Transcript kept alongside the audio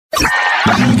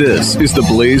This is the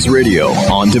Blaze Radio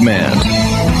On Demand.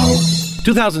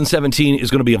 2017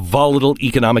 is going to be a volatile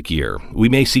economic year. We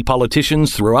may see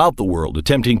politicians throughout the world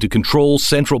attempting to control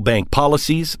central bank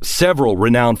policies. Several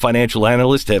renowned financial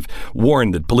analysts have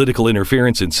warned that political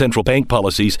interference in central bank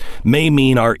policies may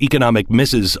mean our economic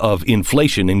misses of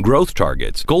inflation and growth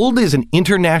targets. Gold is an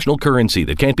international currency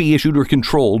that can't be issued or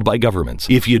controlled by governments.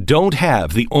 If you don't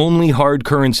have the only hard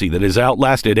currency that has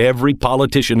outlasted every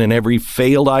politician and every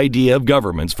failed idea of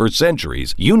governments for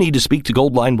centuries, you need to speak to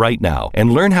Goldline right now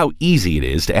and learn how easy it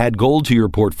is to add gold to your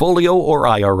portfolio or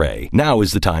IRA. Now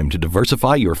is the time to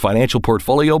diversify your financial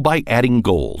portfolio by adding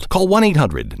gold. Call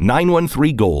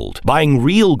 1-800-913-GOLD. Buying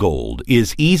real gold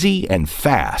is easy and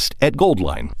fast at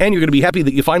Goldline. And you're going to be happy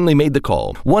that you finally made the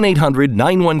call.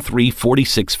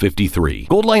 1-800-913-4653.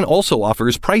 Goldline also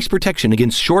offers price protection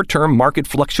against short-term market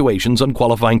fluctuations on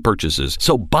qualifying purchases.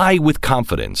 So buy with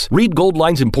confidence. Read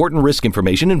Goldline's important risk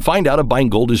information and find out if buying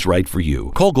gold is right for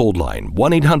you. Call Goldline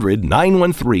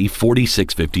 1-800-913-4653.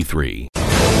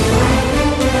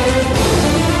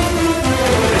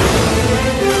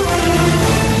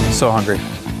 So hungry.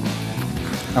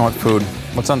 I want food.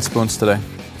 What's on Spoons today?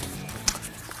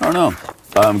 I don't know.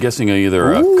 I'm guessing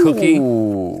either a cookie,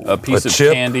 a piece of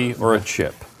chip? candy, or a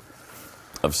chip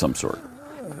of some sort.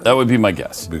 That would be my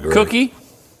guess. Cookie?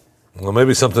 Well,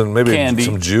 maybe something, Candy.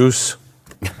 some juice.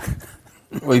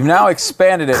 We've now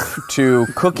expanded it to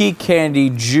cookie, candy,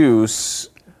 juice,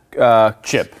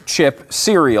 chip,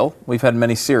 cereal. We've had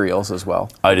many cereals as well.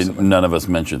 None of us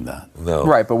mentioned that. No.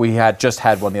 Right, but we just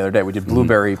had one the other day. We did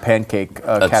blueberry pancake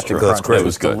Captain Crunch. That's great. It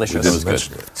was good. delicious. It was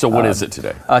good. So what is it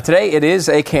today? Today it is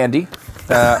a candy,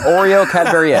 Oreo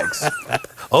Cadbury eggs.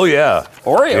 Oh, yeah.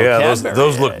 Oreo Yeah, Cadbury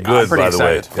those look eggs. good, I'm pretty by the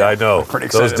way. excited. Yeah, I know. Pretty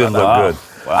Those excited did look about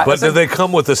good. Wow. But do they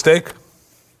come with a steak?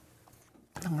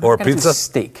 Or Gotta do pizza?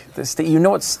 Steak. The steak. You know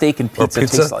what steak and pizza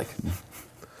pizza? tastes like.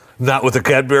 Not with the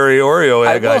Cadbury Oreo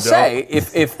egg, I I will don't. say,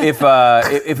 if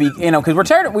because we're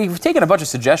tired. We've taken a bunch of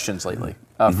suggestions lately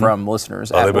from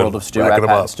listeners at they've been World of Stew, racking at them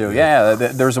Pat up. and Stew. Yeah,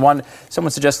 there's one.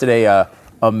 Someone suggested a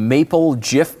maple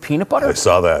Jif peanut butter. I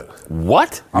saw that.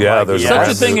 What? Yeah, there's Such a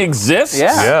one. thing exists?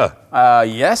 Yeah. Yeah.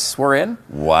 Yes, we're in.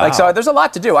 Wow. Like, so there's a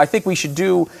lot to do. I think we should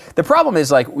do. The problem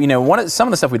is, like, some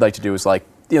of the stuff we'd like to do is, like,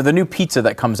 the new pizza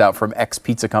that comes out from X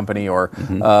Pizza Company or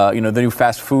the new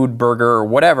fast food burger or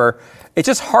whatever. It's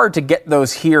just hard to get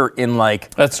those here in,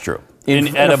 like, That's true.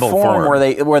 in edible a form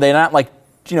where they're not, like,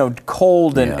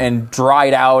 cold and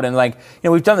dried out, and, like,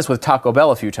 we've done this with Taco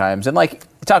Bell a few times, and, like,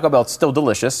 Taco Bell's still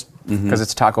delicious because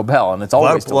it's Taco Bell and it's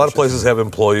always A lot of places have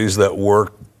employees that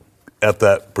work at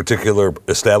that particular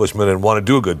establishment and want to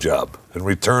do a good job and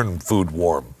return food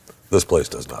warm. This place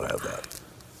does not have that.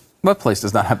 What place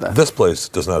does not have that? This place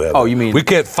does not have that. Oh, you mean- We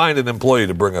can't find an employee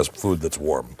to bring us food that's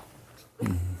warm.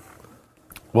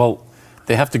 Well,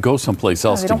 they have to go someplace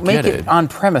else They to don't make get it on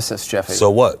premises, Jeffy. So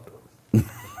what?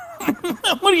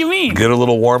 What do you mean? Get a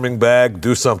little warming bag,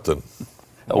 do something.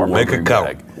 Make it count.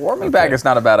 bag. Warming bag is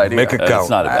not a bad idea. Make it count. It's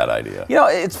not a bad idea.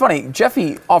 It's funny.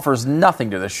 Jeffy offers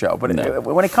nothing to this show, but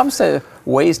when it comes to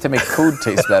ways to make food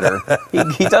taste better,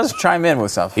 he does chime in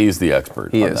with stuff. He's the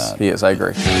expert He on is. that. He is. I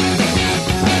agree.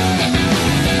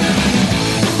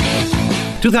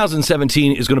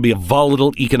 2017 is going to be a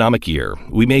volatile economic year.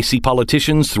 We may see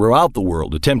politicians throughout the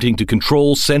world attempting to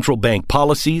control central bank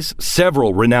policies.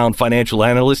 Several renowned financial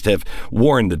analysts have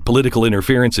warned that political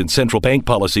interference in central bank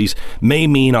policies may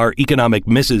mean our economic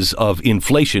misses of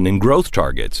inflation and growth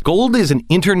targets. Gold is an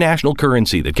international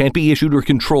currency that can't be issued or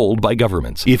controlled by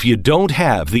governments. If you don't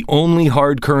have the only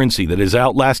hard currency that has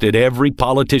outlasted every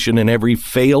politician and every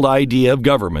failed idea of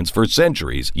governments for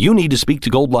centuries, you need to speak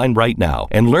to Goldline right now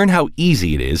and learn how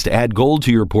easy it is to add gold to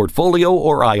your portfolio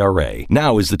or IRA.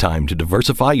 Now is the time to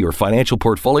diversify your financial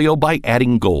portfolio by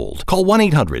adding gold. Call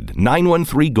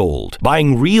 1-800-913-GOLD.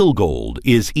 Buying real gold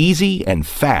is easy and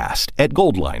fast at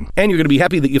Goldline. And you're going to be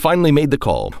happy that you finally made the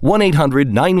call.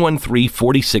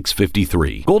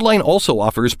 1-800-913-4653. Goldline also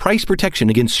offers price protection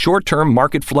against short-term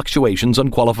market fluctuations on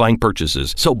qualifying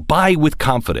purchases. So buy with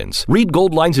confidence. Read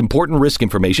Goldline's important risk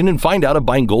information and find out if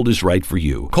buying gold is right for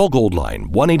you. Call Goldline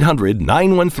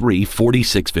 1-800-913-4653.